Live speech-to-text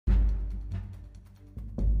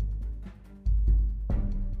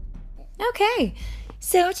Okay,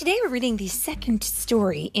 so today we're reading the second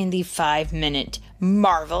story in the 5-minute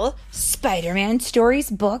Marvel Spider-Man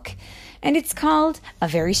Stories book, and it's called A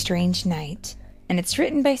Very Strange Night, and it's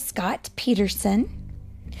written by Scott Peterson,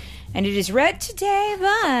 and it is read today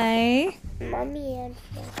by...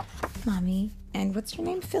 Mommy, and what's your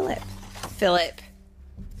name? Philip.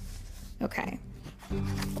 Okay,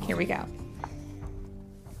 here we go.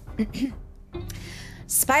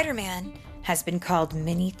 Spider-Man has been called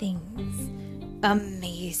many things.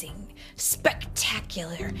 Amazing,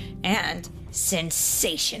 spectacular, and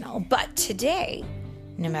sensational. But today,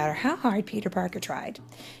 no matter how hard Peter Parker tried,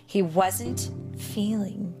 he wasn't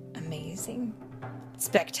feeling amazing,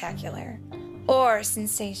 spectacular, or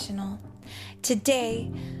sensational.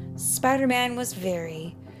 Today, Spider-Man was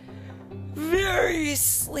very, very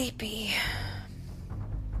sleepy.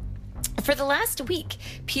 For the last week,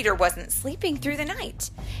 Peter wasn't sleeping through the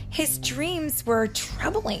night. His dreams were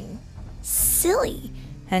troubling, silly,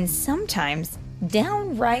 and sometimes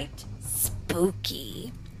downright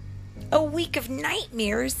spooky. A week of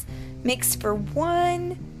nightmares makes for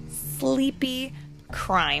one sleepy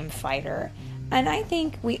crime fighter. And I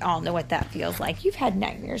think we all know what that feels like. You've had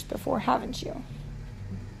nightmares before, haven't you?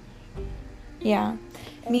 Yeah,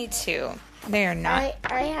 me too. They are not...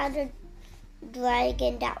 I had a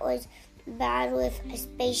dragon that was bad with a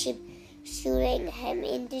spaceship shooting him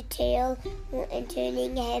in the tail and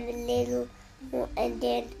turning him little and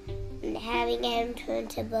then having him turn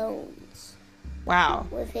to bones. Wow.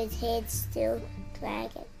 With his head still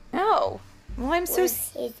dragon. Oh, well, I'm so...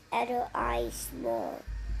 With his other eye small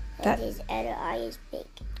and his other eye is big.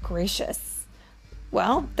 Gracious.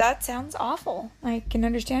 Well, that sounds awful. I can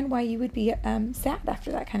understand why you would be sad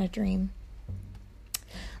after that kind of dream.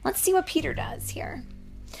 Let's see what Peter does here.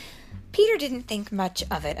 Peter didn't think much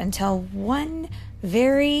of it until one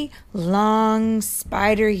very long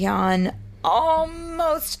spider yawn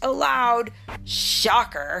almost allowed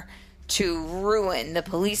Shocker to ruin the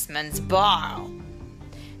policeman's ball.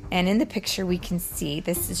 And in the picture we can see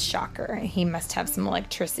this is Shocker. He must have some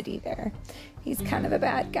electricity there. He's kind of a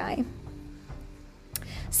bad guy.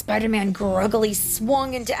 Spider-Man groggily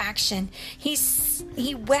swung into action. He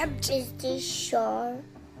webbed... Is this Shaw?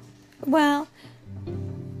 Well,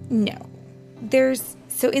 no.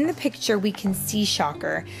 So in the picture we can see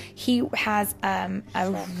Shocker. He has a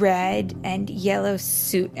red and yellow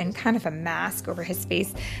suit and kind of a mask over his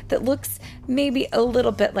face that looks maybe a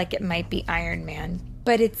little bit like it might be Iron Man,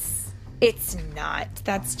 but it's not.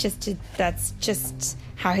 That's just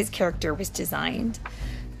how his character was designed.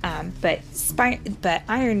 But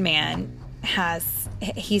Iron Man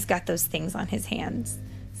he's got those things on his hands,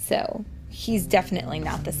 so he's definitely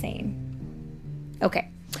not the same. Okay,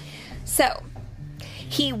 so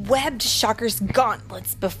he webbed Shocker's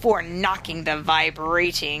gauntlets before knocking the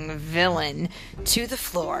vibrating villain to the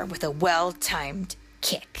floor with a well-timed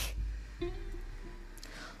kick.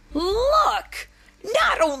 Look!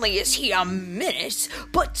 Not only is he a menace,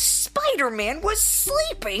 but Spider-Man was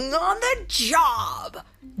sleeping on the job!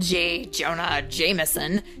 J. Jonah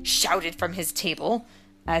Jameson shouted from his table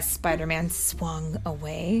as Spider-Man swung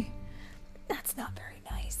away. That's not very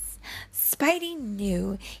nice. Spidey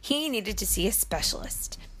knew he needed to see a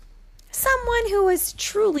specialist. Someone who was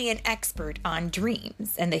truly an expert on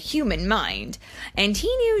dreams and the human mind, and he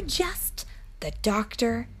knew just the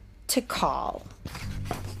doctor to call.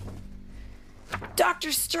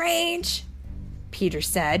 Dr. Strange, Peter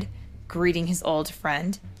said, greeting his old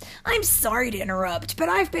friend. I'm sorry to interrupt, but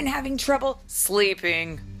I've been having trouble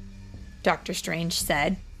sleeping, Dr. Strange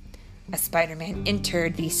said, as Spider-Man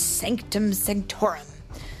entered the Sanctum Sanctorum.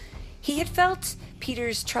 He had felt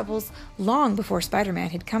Peter's troubles long before Spider-Man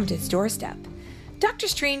had come to his doorstep. Dr.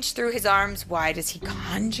 Strange threw his arms wide as he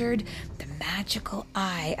conjured the magical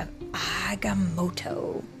eye of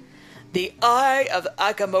Agamotto. The Eye of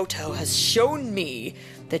Agamotto has shown me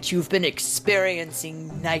that you've been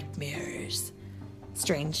experiencing nightmares,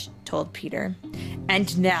 Strange told Peter.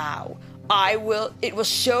 And now it will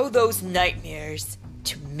show those nightmares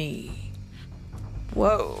to me.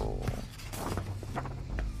 Whoa.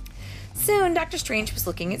 Soon, Dr. Strange was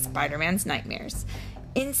looking at Spider-Man's nightmares.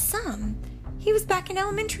 In some, he was back in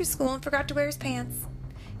elementary school and forgot to wear his pants.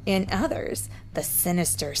 In others, the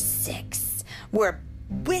Sinister Six were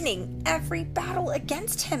winning every battle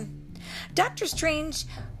against him. Dr. Strange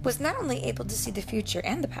was not only able to see the future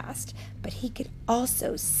and the past, but he could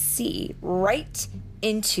also see right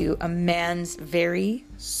into a man's very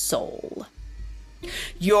soul.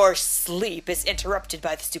 Your sleep is interrupted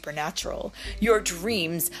by the supernatural. Your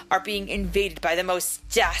dreams are being invaded by the most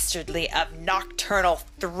dastardly of nocturnal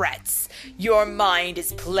threats. Your mind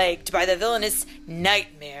is plagued by the villainous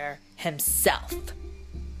nightmare himself,"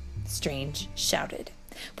 Strange shouted.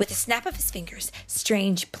 With a snap of his fingers,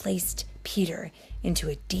 Strange placed Peter into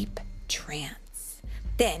a deep trance.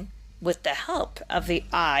 Then, with the help of the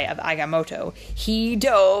eye of Agamotto, he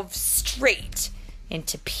dove straight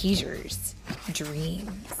into Peter's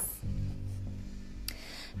dreams.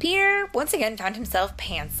 Peter once again found himself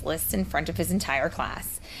pantsless in front of his entire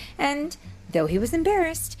class, and though he was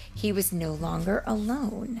embarrassed, he was no longer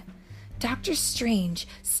alone. Dr. Strange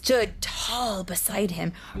stood tall beside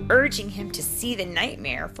him, urging him to see the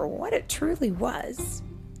nightmare for what it truly was.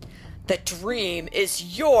 "The dream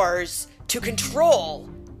is yours to control,"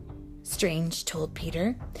 Strange told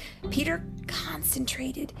Peter. Peter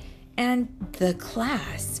concentrated, and the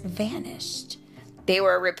class vanished. They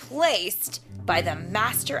were replaced by the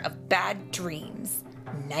master of bad dreams,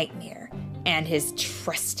 Nightmare, and his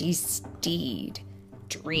trusty steed,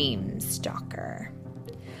 Dreamstalker.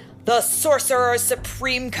 "The Sorcerer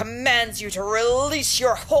Supreme commands you to release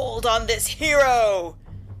your hold on this hero,"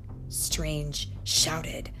 Strange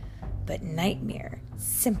shouted, but Nightmare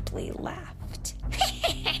simply laughed.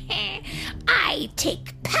 "I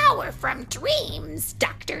take power from dreams,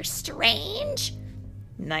 Dr. Strange,"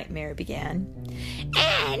 Nightmare began.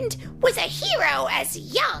 "And with a hero as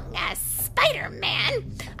young as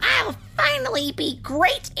Spider-Man, I'll finally be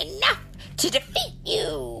great enough to defeat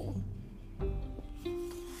you."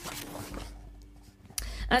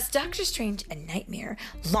 As Doctor Strange and Nightmare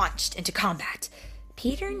launched into combat,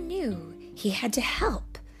 Peter knew he had to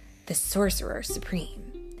help the Sorcerer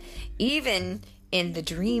Supreme. Even in the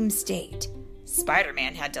dream state,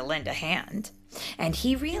 Spider-Man had to lend a hand, and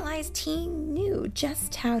he realized he knew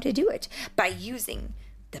just how to do it by using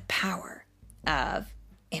the power of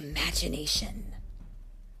imagination.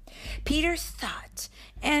 Peter thought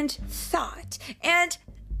and thought and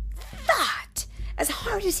thought as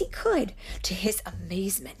hard as he could. To his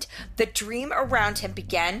amazement, the dream around him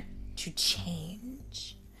began to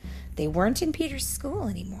change. They weren't in Peter's school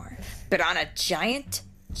anymore, but on a giant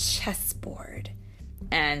chessboard,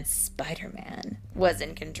 and Spider-Man was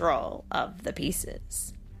in control of the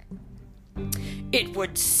pieces. "It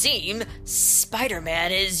would seem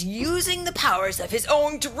Spider-Man is using the powers of his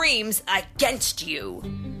own dreams against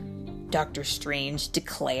you," Dr. Strange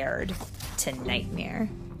declared to Nightmare.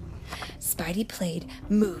 Spidey played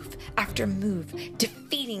move after move,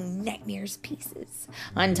 defeating Nightmare's pieces,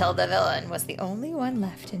 until the villain was the only one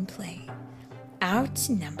left in play.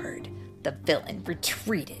 Outnumbered, the villain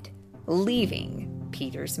retreated, leaving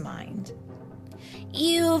Peter's mind.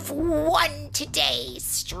 "You've won today,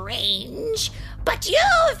 Strange, but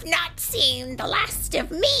you've not seen the last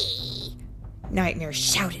of me," Nightmare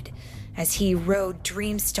shouted as he rode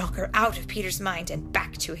Dreamstalker out of Peter's mind and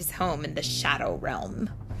back to his home in the Shadow Realm.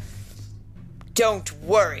 "Don't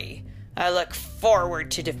worry, I look forward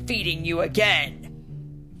to defeating you again,"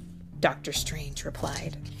 Dr. Strange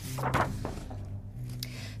replied.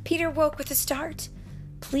 Peter woke with a start,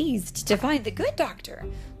 pleased to find the good doctor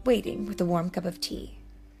waiting with a warm cup of tea.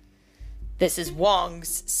 "This is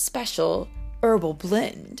Wong's special herbal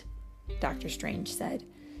blend," Dr. Strange said.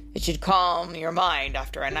 "It should calm your mind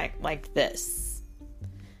after a night like this."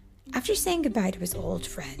 After saying goodbye to his old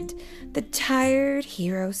friend, the tired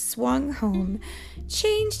hero swung home,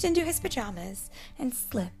 changed into his pajamas, and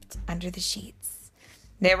slipped under the sheets.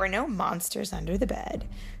 There were no monsters under the bed.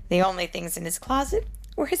 The only things in his closet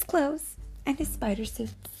were his clothes and his spider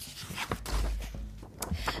suits.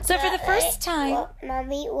 So for the first time...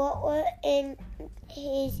 Mommy, what were in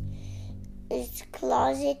his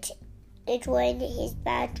closet? It was his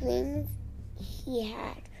bad dreams he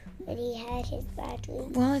had. When he had his bad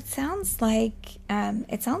dreams. Well, it sounds like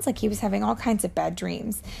he was having all kinds of bad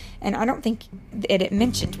dreams, and I don't think it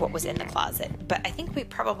mentioned what was in the closet. But I think we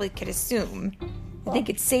probably could assume. I think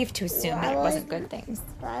it's safe to assume that it wasn't good things.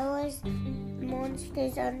 Why was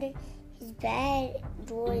monsters under his bed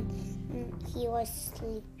when he was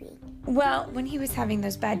sleeping? Well, when he was having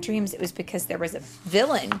those bad dreams, it was because there was a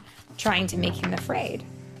villain trying to make him afraid.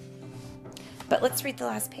 But let's read the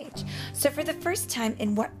last page. So for the first time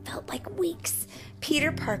in what felt like weeks, Peter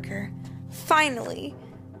Parker finally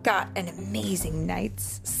got an amazing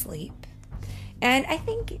night's sleep. And I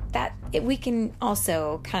think that we can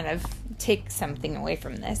also kind of take something away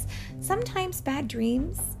from this. Sometimes bad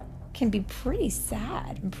dreams can be pretty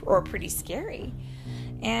sad or pretty scary.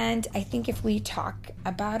 And I think if we talk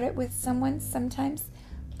about it with someone, sometimes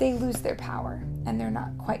they lose their power and they're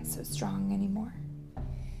not quite so strong anymore.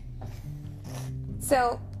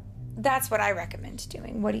 So that's what I recommend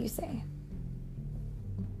doing. What do you say?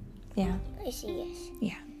 Yeah? I say yes.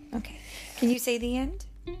 Yeah. Okay. Can you say the end?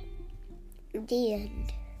 The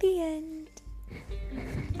end. The end.